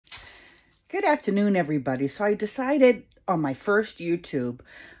Good afternoon, everybody. So I decided on my first YouTube,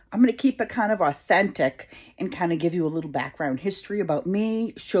 I'm going to keep it kind of authentic and kind of give you a little background history about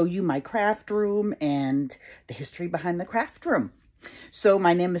me, show you my craft room and the history behind the craft room. So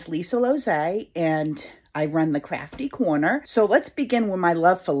my name is LisaGaryLauze and I run the Crafty Corner. So let's begin where my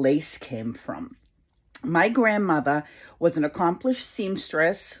love for lace came from. My grandmother was an accomplished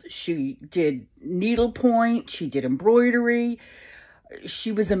seamstress. She did needlepoint, she did embroidery.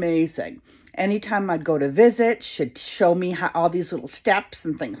 She was amazing. Anytime I'd go to visit, she'd show me how all these little steps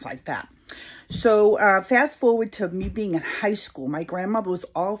and things like that. So fast forward to me being in high school, my grandmother was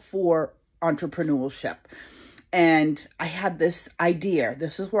all for entrepreneurship. And I had this idea.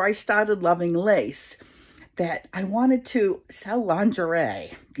 This is where I started loving lace, that I wanted to sell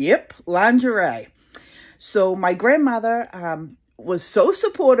lingerie. Yep, lingerie. So my grandmother was so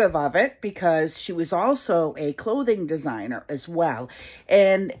supportive of it because she was also a clothing designer as well.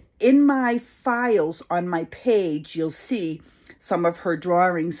 And in my files on my page, you'll see some of her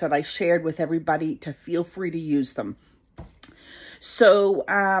drawings that I shared with everybody to feel free to use them. So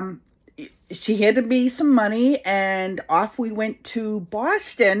she handed me some money and off we went to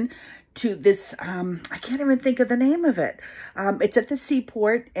Boston to this, I can't even think of the name of it. It's at the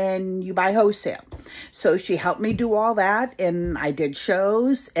seaport and you buy wholesale. So she helped me do all that and I did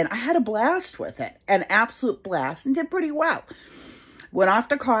shows and I had a blast with it, an absolute blast, and did pretty well. Went off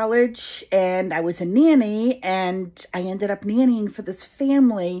to college and I was a nanny and I ended up nannying for this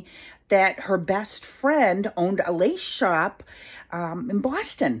family that her best friend owned a lace shop in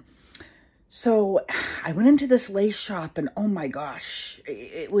Boston. So I went into this lace shop and oh my gosh,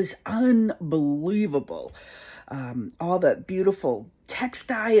 it was unbelievable. All the beautiful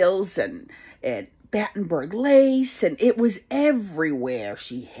textiles and Battenberg lace, and it was everywhere.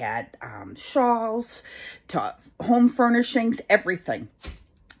 She had shawls to home furnishings, everything.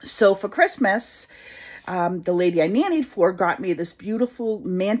 So for Christmas, the lady I nannied for got me this beautiful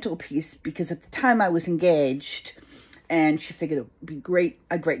mantelpiece because at the time I was engaged. And she figured it would be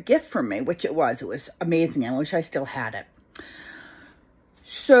a great gift for me, which it was. It was amazing. I wish I still had it.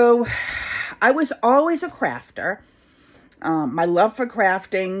 So I was always a crafter. My love for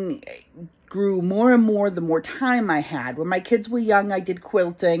crafting grew more and more the more time I had. When my kids were young, I did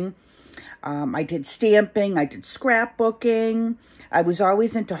quilting. I did stamping. I did scrapbooking. I was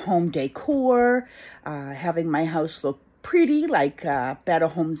always into home decor, having my house look pretty, like Better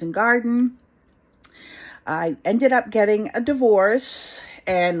Homes and Garden. I ended up getting a divorce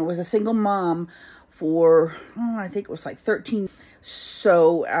and was a single mom for, I think it was like 13.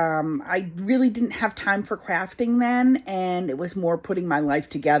 So I really didn't have time for crafting then. And it was more putting my life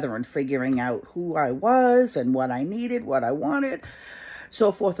together and figuring out who I was and what I needed, what I wanted,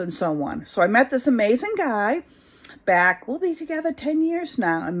 so forth and so on. So I met this amazing guy back. We'll be together 10 years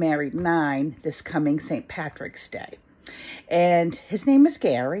now. I'm married 9 this coming St. Patrick's Day. And his name is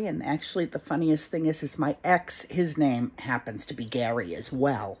Gary, and actually the funniest thing is my ex, his name happens to be Gary as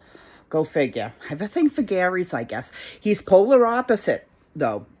well. Go figure. I have a thing for Garys, I guess. He's polar opposite,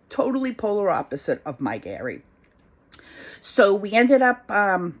 though. Totally polar opposite of my Gary. So we ended up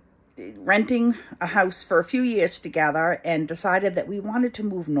renting a house for a few years together and decided that we wanted to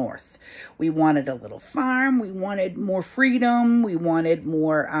move north. We wanted a little farm. We wanted more freedom. We wanted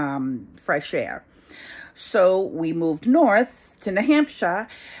more fresh air. So we moved north to New Hampshire,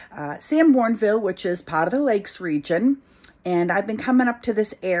 Sanbornville, which is part of the Lakes region. And I've been coming up to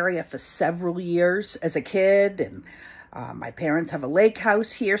this area for several years as a kid. And my parents have a lake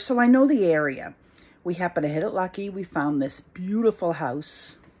house here, so I know the area. We happened to hit it lucky. We found this beautiful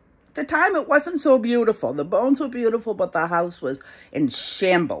house. At the time, it wasn't so beautiful. The bones were beautiful, but the house was in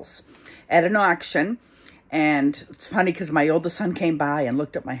shambles at an auction. And it's funny because my oldest son came by and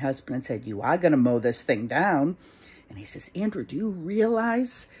looked at my husband and said, "You are going to mow this thing down." And he says, "Andrew, do you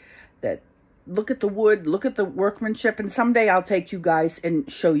realize that, look at the wood, look at the workmanship, and someday I'll take you guys and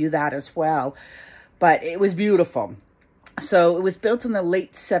show you that as well." But it was beautiful. So it was built in the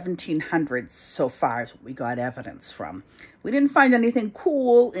late 1700s so far as we got evidence from. We didn't find anything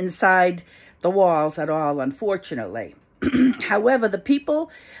cool inside the walls at all, unfortunately. However, the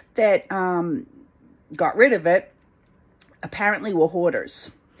people that got rid of it apparently were hoarders.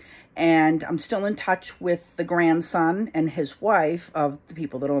 And I'm still in touch with the grandson and his wife of the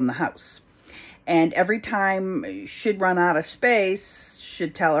people that own the house. And every time she'd run out of space,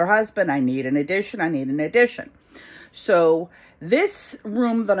 she'd tell her husband, "I need an addition, I need an addition." So this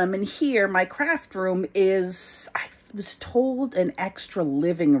room that I'm in here, my craft room, is, I was told, an extra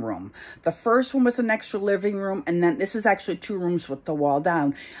living room. The first one was an extra living room, and then this is actually 2 rooms with the wall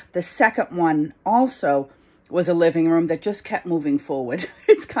down. The second one also was a living room that just kept moving forward.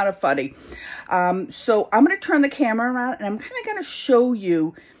 It's kind of funny. So I'm going to turn the camera around and I'm kind of going to show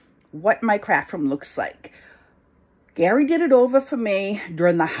you what my craft room looks like. Gary did it over for me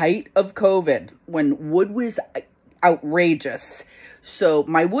during the height of COVID when wood was outrageous. So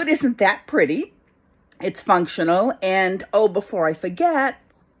my wood isn't that pretty. It's functional. And oh, before I forget,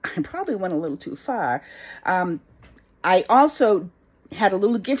 I probably went a little too far. I also had a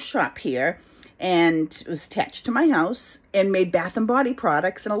little gift shop here, and it was attached to my house, and made Bath and Body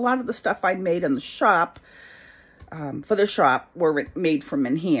products. And a lot of the stuff I made in the shop, for the shop, were made from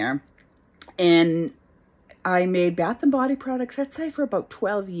in here. And I made Bath and Body products, I'd say, for about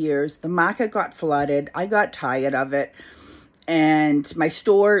 12 years. The market got flooded. I got tired of it. And my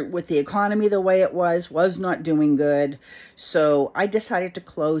store, with the economy the way it was not doing good. So I decided to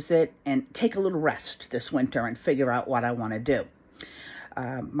close it and take a little rest this winter and figure out what I want to do.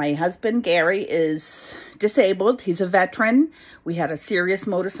 My husband, Gary, is disabled. He's a veteran. We had a serious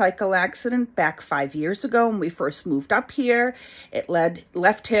motorcycle accident back 5 years ago when we first moved up here. It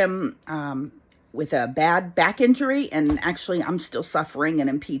left him with a bad back injury, and actually I'm still suffering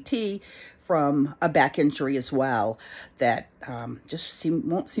an MPT from a back injury as well that just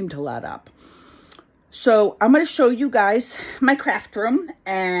won't seem to let up. So I'm going to show you guys my craft room,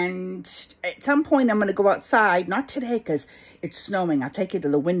 and at some point I'm going to go outside, not today because it's snowing. I'll take you to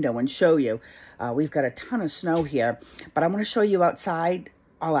the window and show you. We've got a ton of snow here, but I'm going to show you outside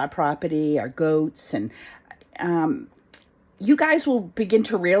all our property, our goats, and you guys will begin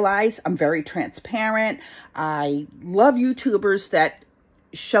to realize I'm very transparent. I love YouTubers that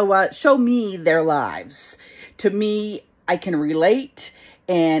show me their lives. To me, I can relate,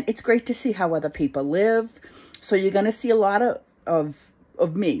 and it's great to see how other people live. So you're going to see a lot of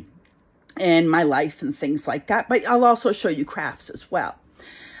me and my life and things like that, but I'll also show you crafts as well.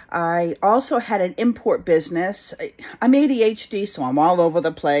 I also had an import business. I'm ADHD, so I'm all over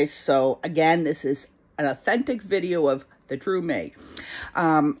the place. So again, this is an authentic video of the true me.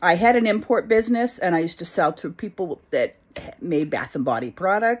 I had an import business, and I used to sell to people that made Bath and Body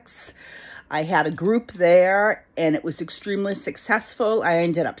products. I had a group there, and it was extremely successful. I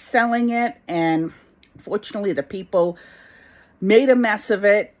ended up selling it, and unfortunately the people made a mess of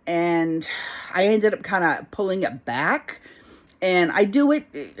it, and I ended up kind of pulling it back. And I do it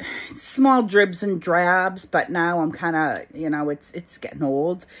small dribs and drabs, but now I'm kind of, you know, it's getting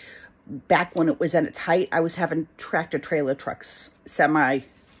old. Back when it was at its height, I was having tractor trailer trucks, semi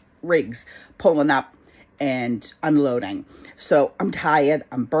rigs, pulling up and unloading. So I'm tired,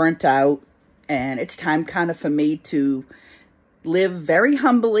 I'm burnt out, and it's time kind of for me to live very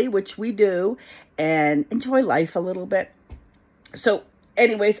humbly, which we do, and enjoy life a little bit. So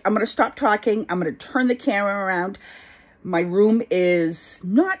anyways, I'm going to stop talking. I'm going to turn the camera around. My room is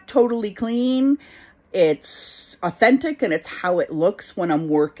not totally clean. It's authentic, and it's how it looks when I'm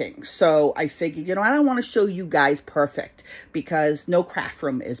working. So I figured, you know, I don't want to show you guys perfect, because no craft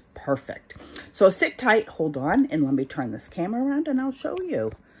room is perfect. So sit tight, hold on, and let me turn this camera around and I'll show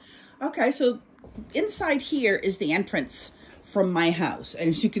you. Okay, so inside here is the entrance from my house. And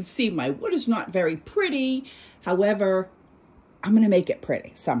as you can see, my wood is not very pretty. However, I'm going to make it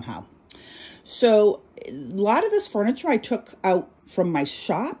pretty somehow. So a lot of this furniture I took out from my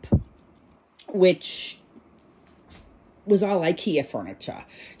shop, which was all IKEA furniture.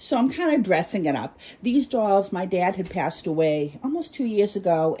 So I'm kind of dressing it up. These dolls, my dad had passed away almost 2 years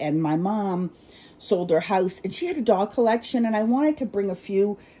ago, and my mom sold her house, and she had a doll collection, and I wanted to bring a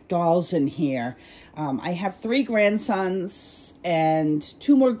few dolls in here. I have 3 grandsons and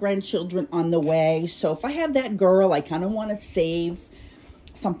 2 more grandchildren on the way. So if I have that girl, I kind of want to save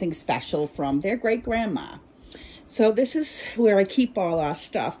something special from their great-grandma. So this is where I keep all our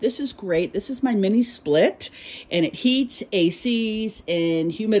stuff. This is great. This is my mini split, and it heats, ACs,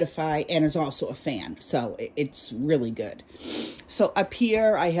 and humidify, and is also a fan. So it's really good. So up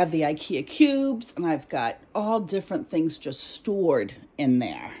here, I have the IKEA cubes, and I've got all different things just stored in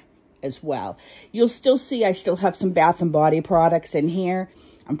there as well. You'll still see I still have some Bath and Body products in here.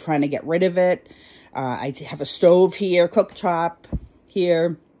 I'm trying to get rid of it. I have a stove here, cooktop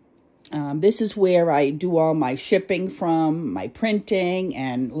here. This is where I do all my shipping from, my printing,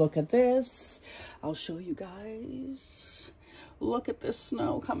 and look at this. I'll show you guys. Look at this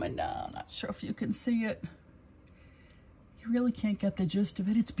snow coming down. Not sure if you can see it. You really can't get the gist of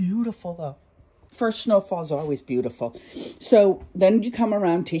it. It's beautiful though. First snowfall is always beautiful. So then you come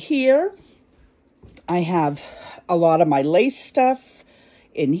around to here. I have a lot of my lace stuff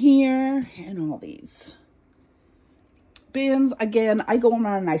in here and all these bins. Again, I go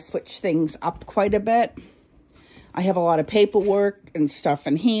around and I switch things up quite a bit. I have a lot of paperwork and stuff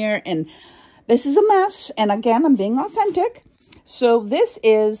in here, and This is a mess, and again, I'm being authentic. So this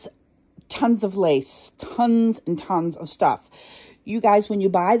is tons of lace, tons and tons of stuff. You guys, when you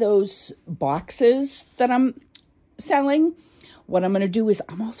buy those boxes that I'm selling, what I'm going to do is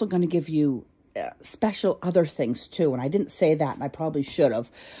I'm also going to give you special other things too. And I didn't say that, and I probably should have,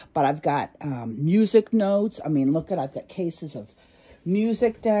 but I've got music notes. I mean, look at, I've got cases of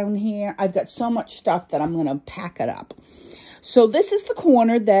music down here. I've got so much stuff that I'm going to pack it up. So this is the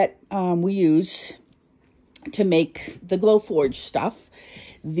corner that we use to make the Glowforge stuff.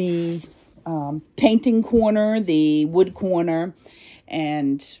 The painting corner, the wood corner,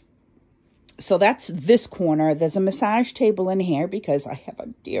 and so that's this corner. There's a massage table in here because I have a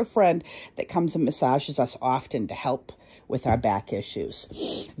dear friend that comes and massages us often to help with our back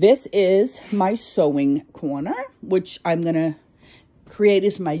issues. This is my sewing corner, which I'm going to create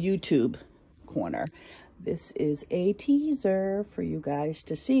as my YouTube corner. This is a teaser for you guys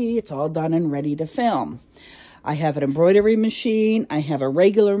to see. It's all done and ready to film. I have an embroidery machine, I have a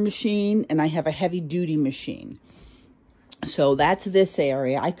regular machine, and I have a heavy-duty machine. So that's this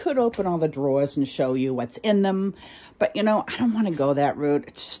area. I could open all the drawers and show you what's in them, but you know, I don't want to go that route.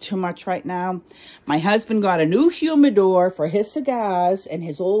 It's just too much right now. My husband got a new humidor for his cigars, and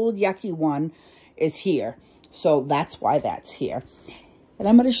his old yucky one is here. So that's why that's here. And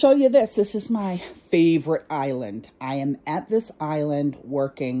I'm going to show you this. This is my favorite island. I am at this island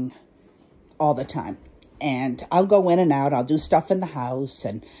working all the time. And I'll go in and out. I'll do stuff in the house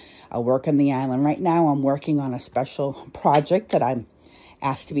and I'll work on the island. Right now, I'm working on a special project that I'm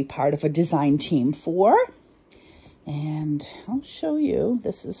asked to be part of a design team for. And I'll show you.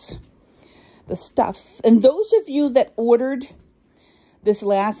 This is the stuff. And those of you that ordered this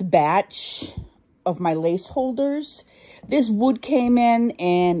last batch of my lace holders, this wood came in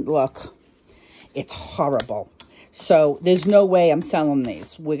and look, it's horrible. So there's no way I'm selling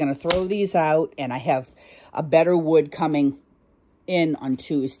these. We're going to throw these out, and I have a better wood coming in on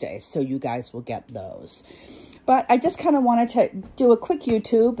Tuesday, so you guys will get those. But I just kind of wanted to do a quick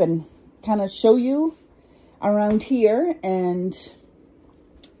YouTube and kind of show you around here and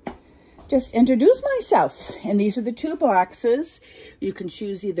just introduce myself. And these are the two boxes. You can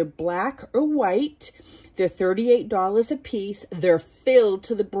choose either black or white. They're $38 a piece. They're filled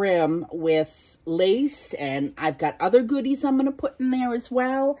to the brim with lace, and I've got other goodies I'm going to put in there as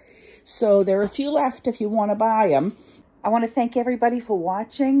well. So there are a few left if you want to buy them. I want to thank everybody for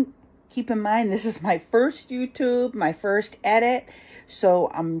watching. Keep in mind, this is my first YouTube, my first edit.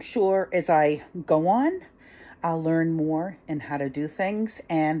 So I'm sure as I go on, I'll learn more in how to do things,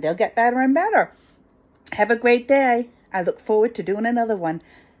 and they'll get better and better. Have a great day. I look forward to doing another one.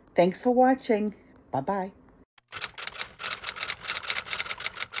 Thanks for watching. Bye-bye.